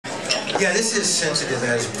Yeah, this is sensitive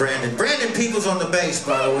as Brandon. Brandon Peoples on the bass,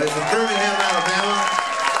 by the way, from Birmingham, Alabama.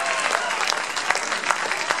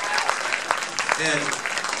 And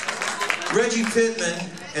Reggie Pittman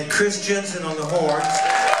and Chris Jensen on the horns.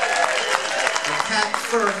 And Pat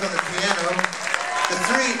Firth on the piano. The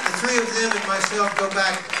three of them and myself go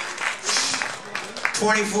back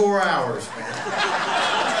 24 hours, man.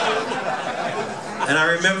 And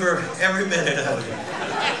I remember every minute of it.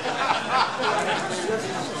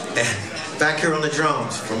 And back here on the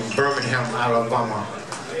drums from Birmingham, Alabama,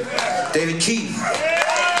 David Keith.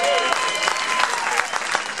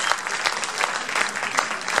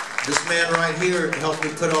 This man right here helped me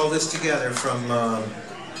put all this together from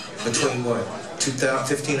between what,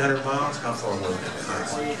 1,500 miles? How far was it?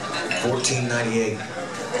 1498.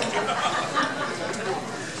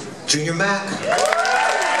 Junior Mac.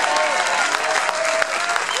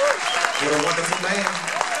 What a wonderful man.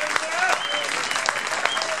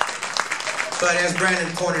 But as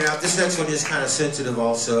Brandon pointed out, this next one is kind of sensitive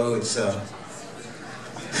also.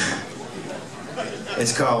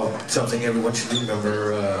 It's called something everyone should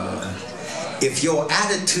remember. If your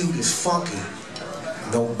attitude is funky,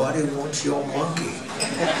 nobody wants your monkey.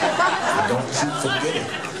 Don't you forget it.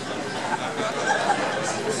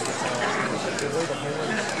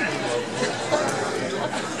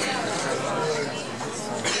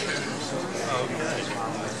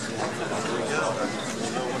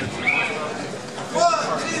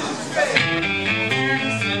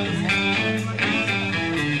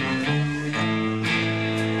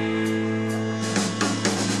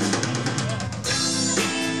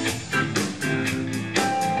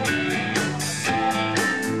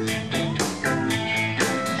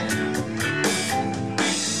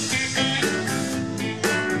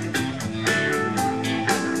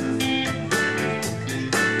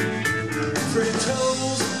 Pretty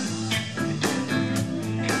toes,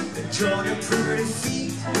 join your pretty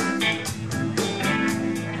feet,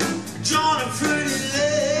 join your pretty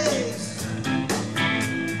legs,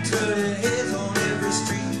 turning heads on every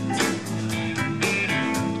street.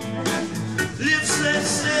 Lips that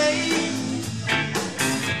say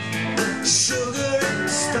sugar and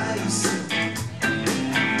spice,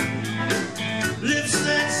 lips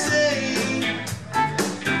that say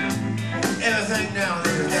everything down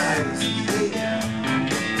there dies.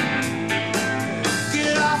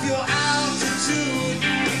 Get off your altitude,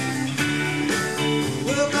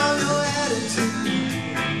 work on your attitude.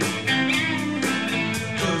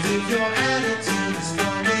 'Cause if your attitude is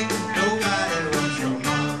funny, nobody wants your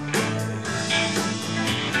money.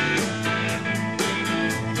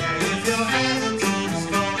 Yeah, if your attitude is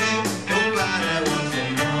funny, nobody wants your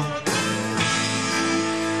money.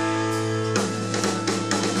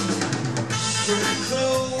 Pretty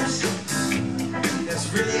clothes, that's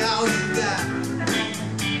really all you got.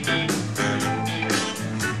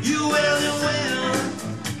 You wear them well,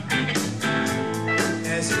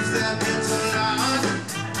 as if that meant a lot.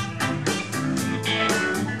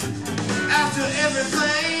 After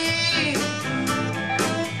everything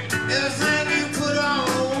you put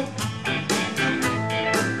on,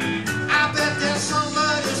 I bet there's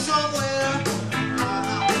somebody somewhere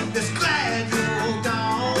that's glad you're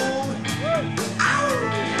gone.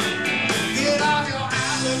 Get off your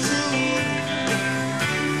altitude,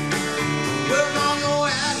 work on your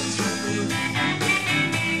attitude.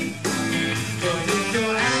 'Cause if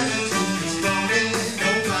your attitude is funny,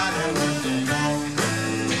 nobody wants your money.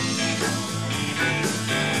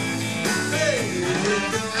 Hey, if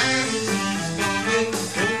your attitude is funny,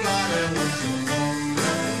 nobody wants your money.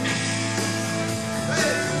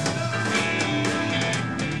 Hey.